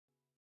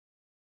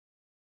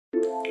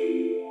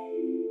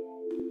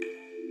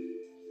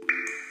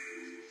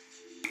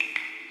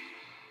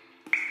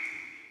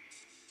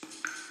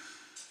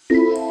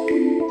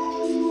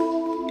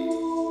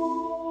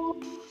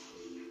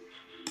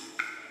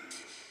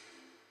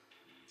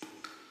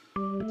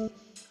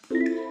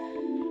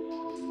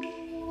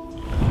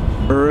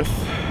Earth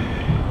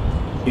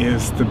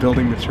is the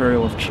building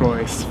material of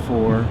choice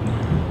for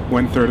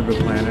 1/3 of the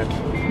planet.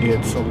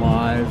 It's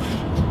alive,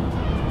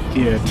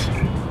 it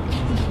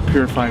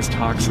purifies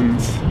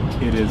toxins,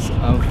 it is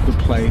of the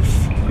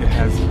place, it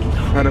has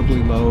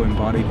incredibly low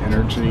embodied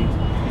energy.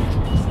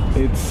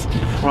 It's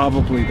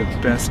probably the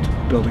best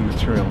building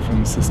material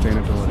from a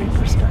sustainability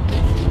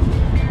perspective.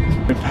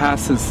 It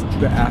passes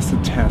the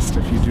acid test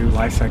if you do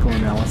life cycle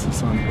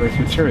analysis on Earth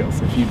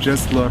materials. If you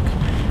just look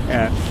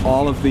at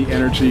all of the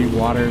energy,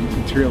 water, and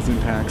materials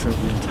impacts of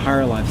the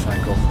entire life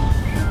cycle,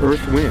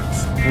 Earth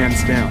wins,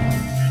 hands down.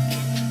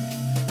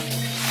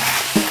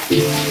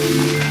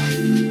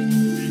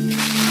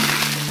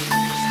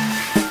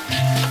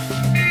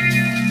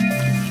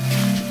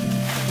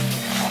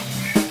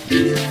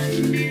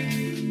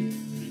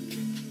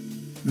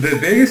 The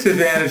biggest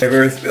advantage of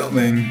earth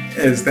building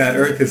is that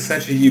earth is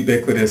such a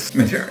ubiquitous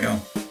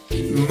material.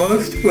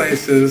 Most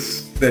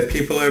places that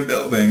people are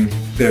building,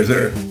 there's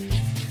earth.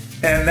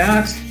 And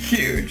that's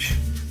huge.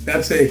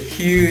 That's a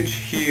huge,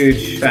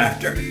 huge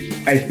factor.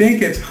 I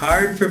think it's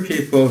hard for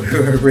people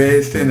who are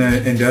raised in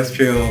an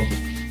industrial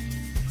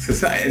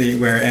society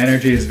where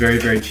energy is very,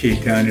 very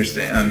cheap to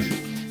understand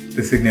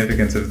the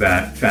significance of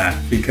that fact,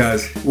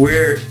 because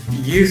we're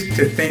used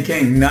to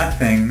thinking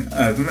nothing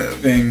of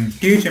moving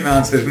huge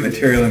amounts of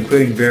material,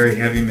 including very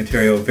heavy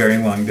material, very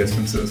long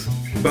distances.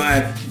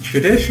 But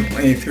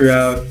traditionally,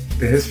 throughout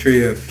the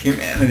history of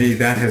humanity,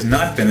 that has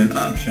not been an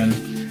option.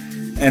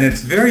 And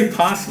it's very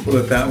possible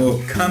that that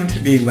will come to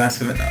be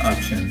less of an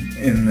option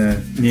in the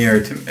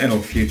near to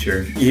middle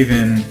future,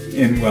 even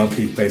in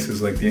wealthy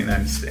places like the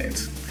United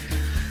States.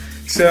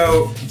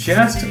 So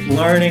just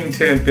learning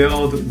to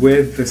build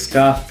with the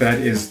stuff that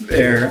is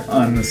there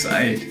on the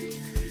site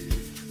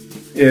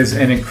is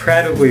an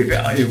incredibly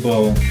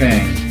valuable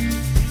thing.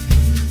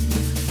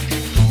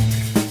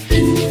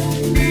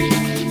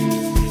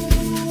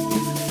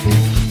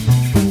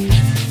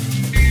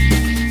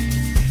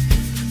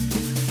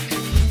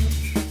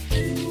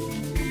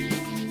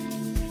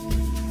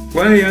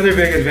 One of the other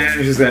big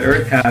advantages that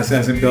earth has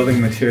as a building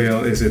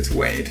material is its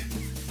weight.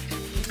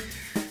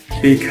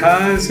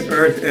 Because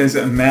earth is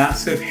a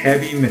massive,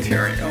 heavy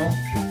material,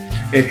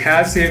 it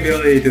has the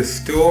ability to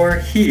store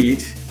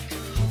heat,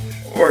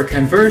 or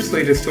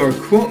conversely to store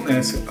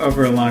coolness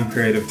over a long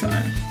period of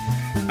time.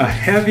 A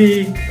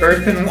heavy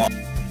earthen wall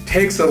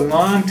takes a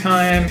long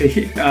time to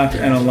heat up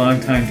and a long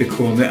time to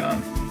cool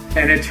down.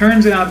 And it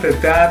turns out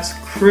that that's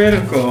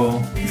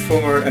critical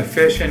for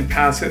efficient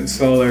passive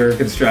solar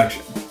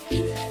construction.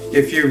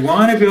 If you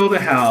want to build a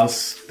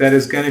house that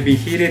is going to be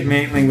heated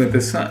mainly with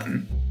the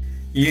sun,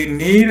 you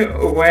need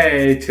a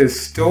way to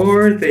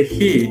store the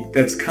heat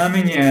that's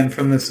coming in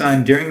from the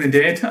sun during the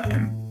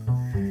daytime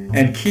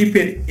and keep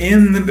it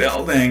in the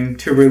building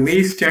to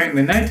release during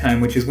the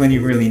nighttime, which is when you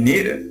really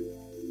need it.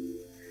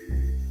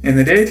 In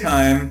the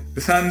daytime,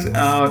 the sun's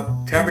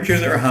out,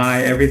 temperatures are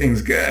high,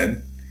 everything's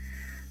good.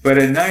 But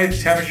at night,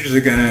 temperatures are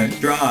going to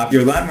drop.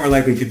 You're a lot more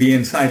likely to be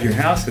inside your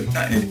house at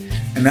night,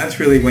 and that's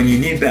really when you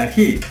need that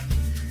heat.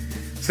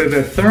 So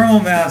the thermal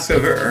mass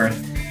of Earth,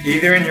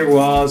 either in your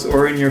walls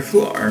or in your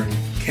floor,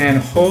 can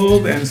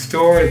hold and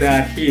store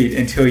that heat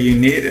until you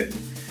need it.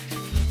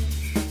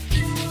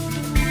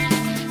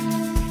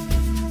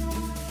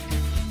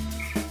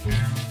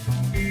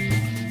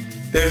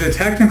 There's a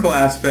technical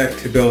aspect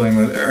to building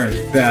with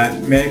earth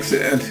that makes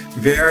it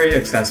very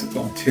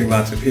accessible to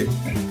lots of people.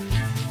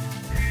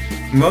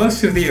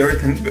 Most of the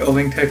earthen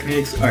building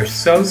techniques are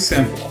so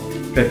simple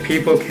that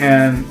people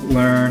can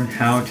learn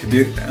how to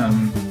do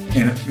them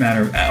in a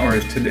matter of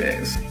hours to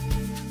days.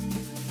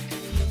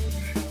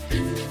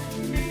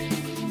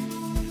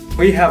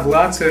 We have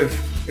lots of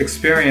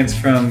experience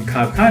from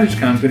Cobb Cottage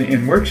Company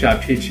in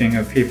workshop teaching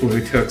of people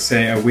who took,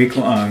 say, a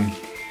week-long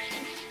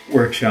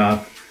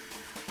workshop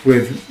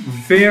with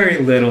very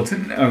little to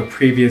no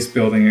previous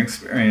building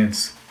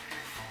experience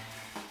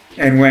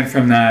and went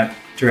from that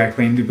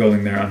directly into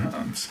building their own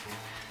homes.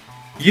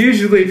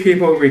 Usually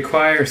people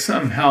require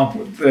some help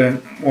with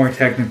the more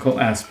technical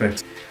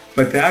aspects,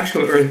 but the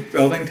actual earth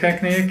building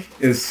technique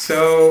is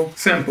so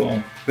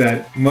simple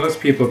that most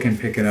people can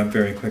pick it up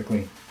very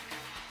quickly.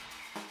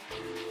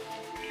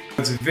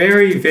 It's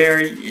very,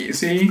 very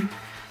easy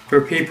for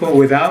people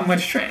without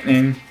much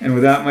training and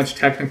without much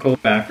technical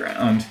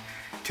background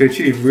to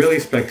achieve really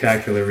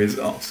spectacular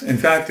results. In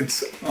fact,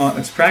 it's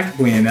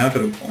practically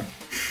inevitable.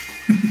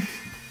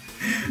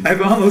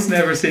 I've almost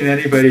never seen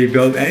anybody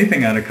build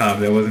anything out of Cobb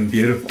that wasn't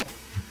beautiful.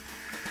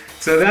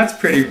 So that's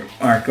pretty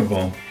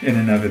remarkable in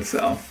and of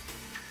itself.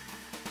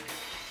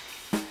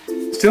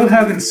 Still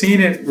haven't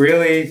seen it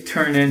really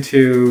turn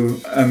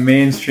into a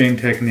mainstream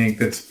technique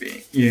that's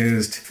being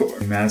used for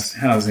mass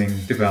housing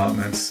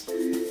developments.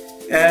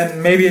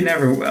 And maybe it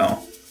never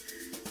will.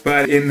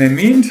 But in the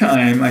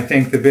meantime, I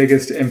think the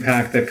biggest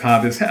impact that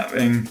COB is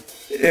having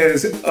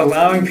is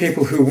allowing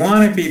people who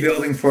want to be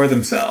building for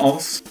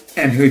themselves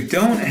and who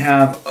don't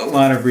have a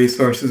lot of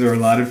resources or a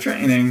lot of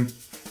training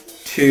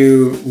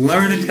to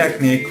learn a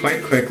technique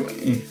quite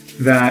quickly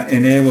that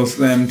enables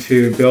them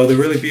to build a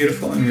really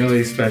beautiful and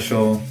really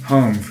special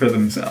home for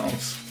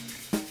themselves.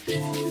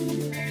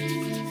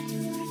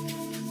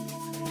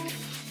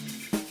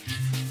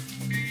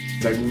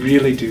 I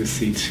really do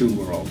see two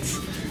worlds.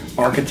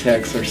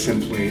 Architects are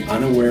simply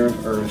unaware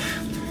of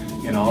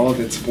Earth in all of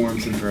its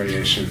forms and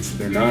variations.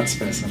 They're not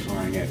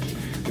specifying it.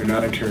 They're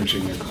not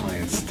encouraging their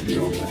clients to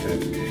build with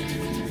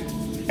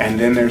it. And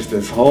then there's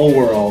this whole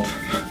world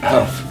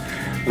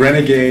of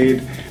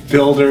renegade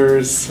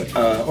builders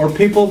or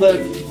people that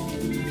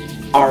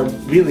are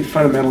really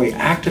fundamentally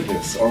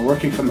activists or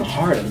working from the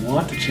heart and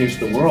want to change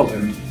the world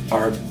and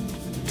are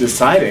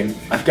deciding,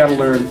 I've got to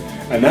learn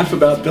enough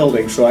about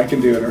building so I can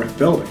do an earth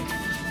building.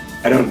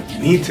 I don't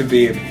need to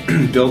be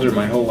a builder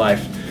my whole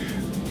life,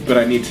 but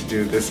I need to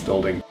do this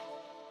building.